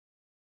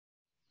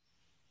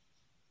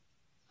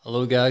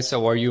Hello guys,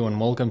 how are you,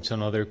 and welcome to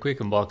another quick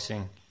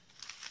unboxing.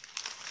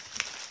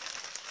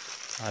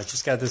 I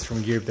just got this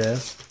from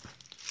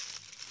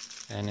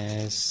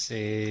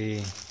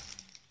GM320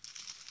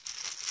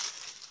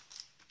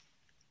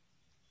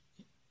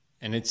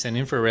 and it's an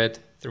infrared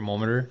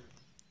thermometer.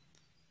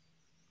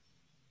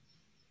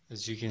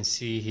 As you can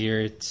see here,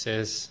 it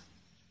says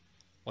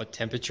what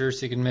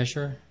temperatures you can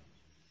measure.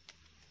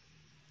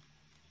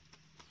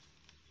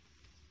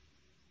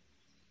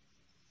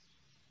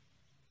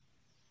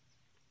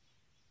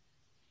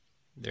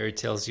 There it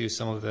tells you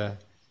some of the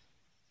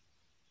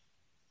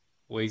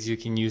ways you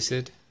can use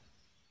it.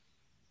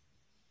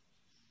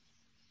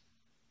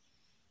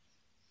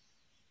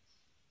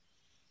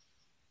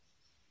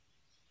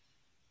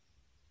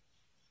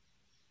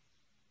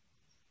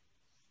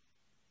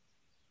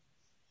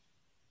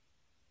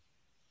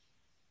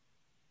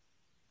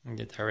 And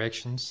the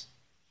directions.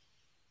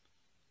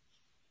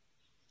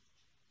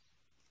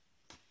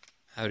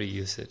 How to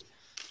use it.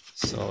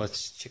 So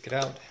let's check it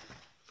out.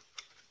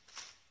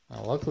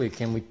 Luckily it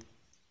came with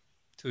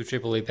 2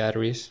 AAA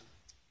batteries.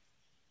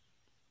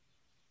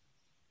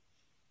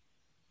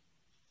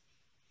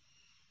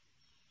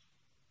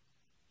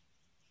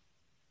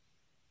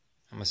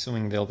 I'm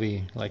assuming they'll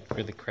be like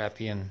really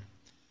crappy, and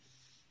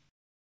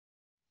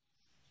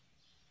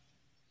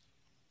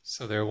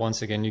so there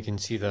once again you can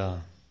see the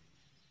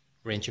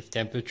range of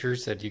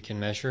temperatures that you can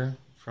measure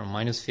from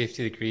minus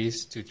 50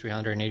 degrees to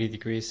 380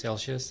 degrees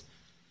Celsius,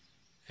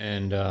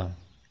 and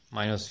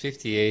minus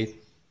 58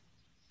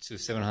 to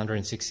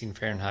 716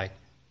 Fahrenheit.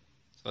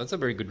 So that's a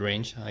very good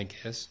range, I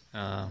guess.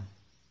 The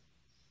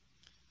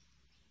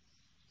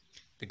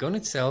gun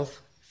itself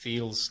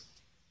feels,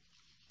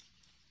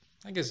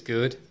 I guess,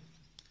 good.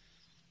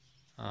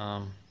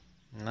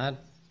 Not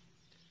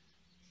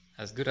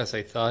as good as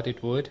I thought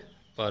it would,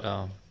 but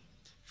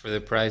for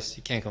the price,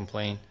 you can't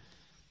complain.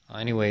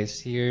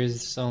 Anyways,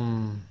 here's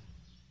some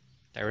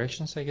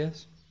directions, I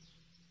guess.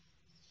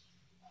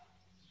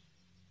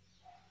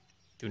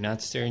 Do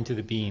not stare into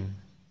the beam.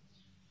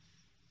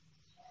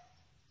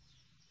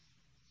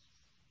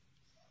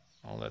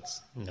 Well,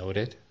 that's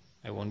noted.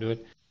 I won't do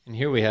it. And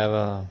here we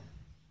have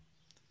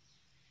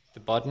the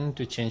button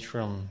to change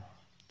from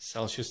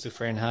Celsius to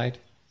Fahrenheit.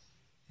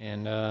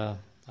 And I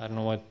don't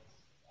know what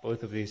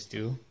both of these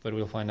do, but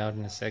we'll find out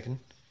in a second.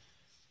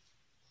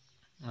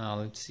 Now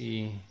let's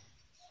see.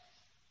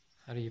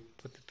 How do you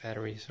put the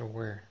batteries, or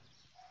where?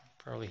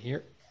 Probably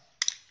here.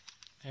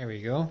 There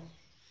we go.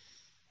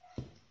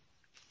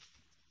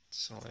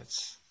 So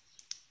let's...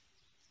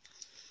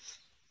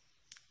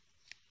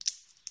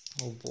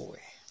 Oh boy.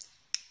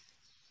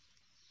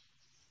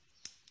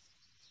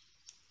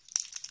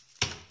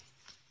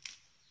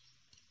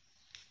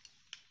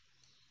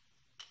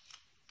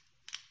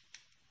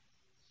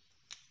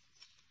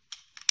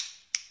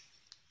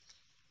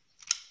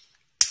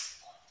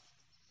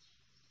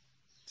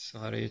 So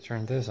how do you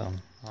turn this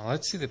on? Well,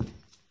 let's see the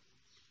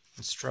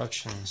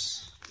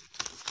instructions.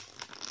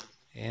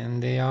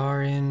 And they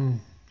are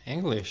in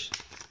English.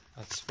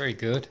 That's very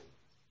good.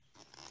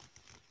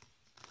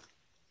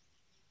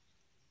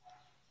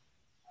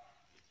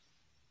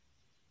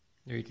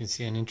 There you can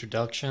see an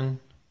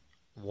introduction,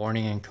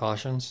 warning and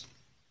cautions.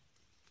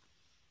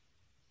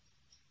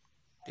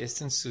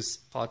 Distance to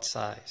spot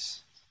size.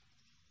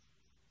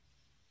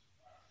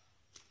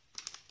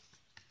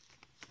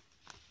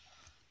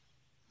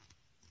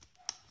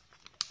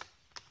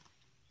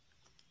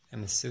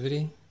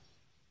 Emissivity,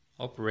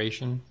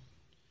 operation,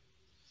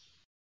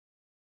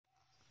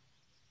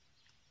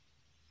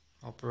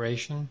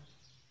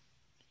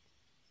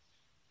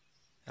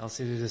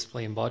 LCD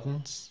display and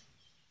buttons,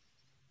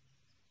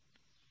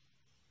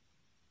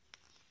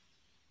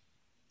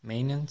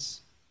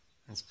 maintenance,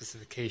 and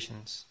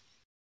specifications.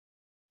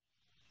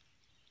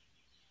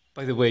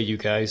 By the way, you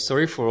guys,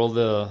 sorry for all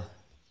the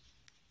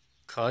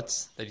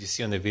cuts that you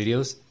see on the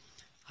videos.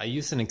 I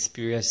use an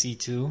Xperia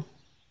C2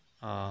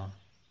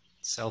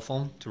 cell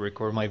phone to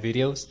record my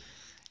videos,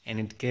 and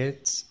it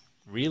gets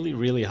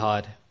really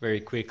hot very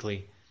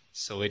quickly,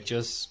 so it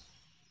just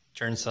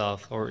turns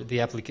off, or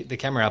the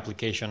camera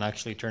application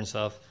actually turns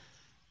off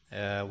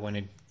when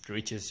it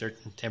reaches a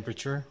certain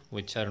temperature,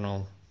 which I don't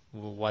know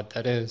what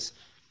that is,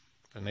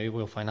 but maybe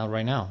we'll find out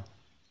right now.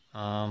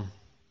 How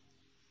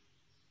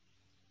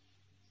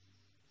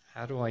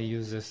do I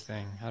use this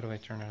thing? How do I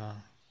turn it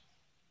on?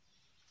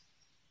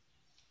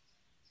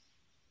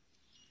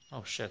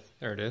 Oh shit,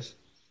 there it is.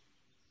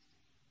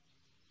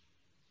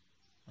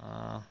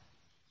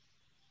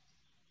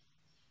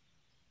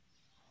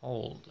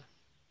 Hold.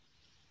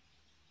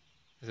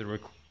 Is it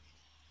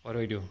what do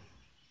I do?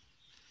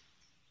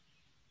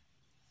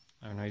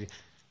 I have no idea.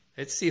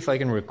 Let's see if I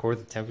can record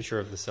the temperature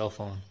of the cell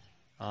phone.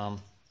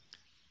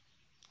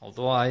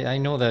 Although I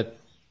know that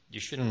you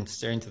shouldn't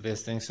stare into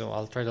this thing, so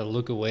I'll try to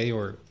look away,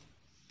 or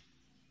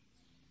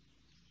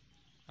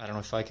I don't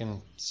know if I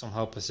can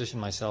somehow position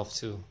myself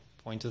to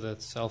point to the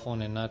cell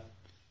phone and not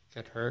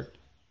get hurt.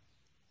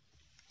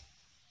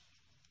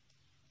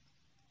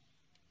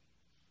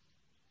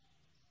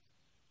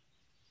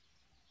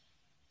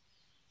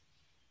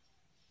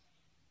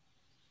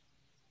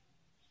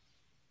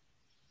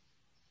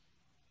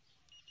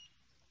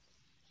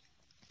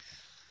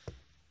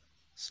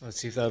 So let's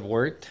see if that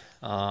worked.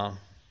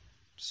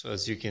 So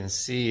as you can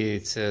see,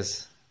 it said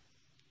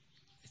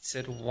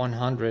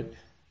 100.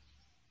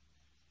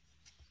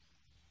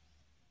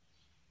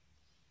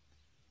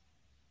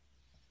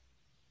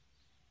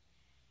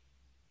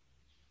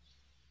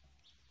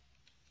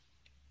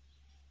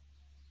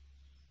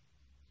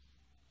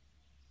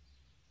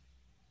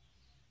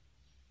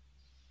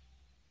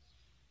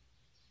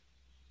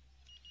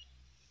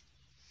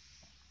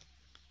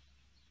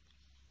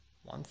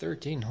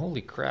 $113, holy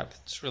crap,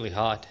 it's really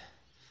hot.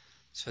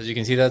 So as you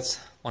can see, that's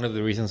one of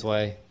the reasons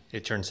why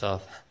it turns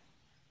off.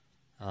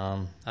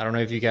 I don't know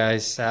if you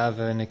guys have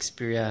an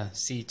Xperia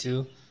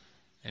C2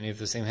 and if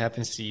the same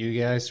happens to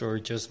you guys or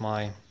just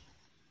my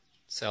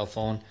cell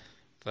phone,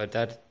 but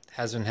that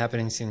has been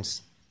happening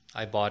since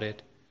I bought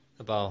it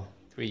about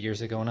 3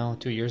 years ago now,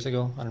 2 years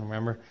ago, I don't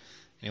remember.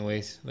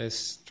 Anyways,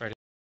 let's try to...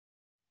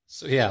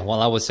 So yeah,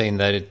 while I was saying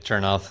that, it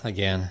turned off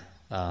again,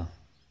 the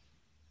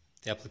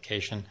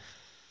application.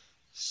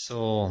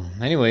 So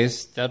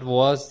anyways, that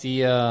was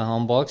the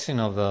unboxing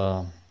of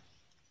the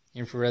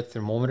infrared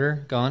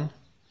thermometer gun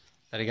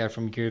that I got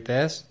from Gear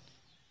Pass,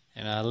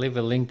 and I'll leave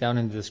a link down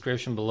in the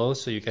description below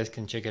so you guys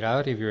can check it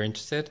out if you're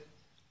interested.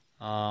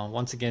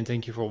 Once again,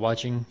 thank you for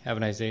watching. Have a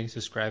nice day.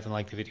 Subscribe and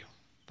like the video.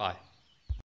 Bye.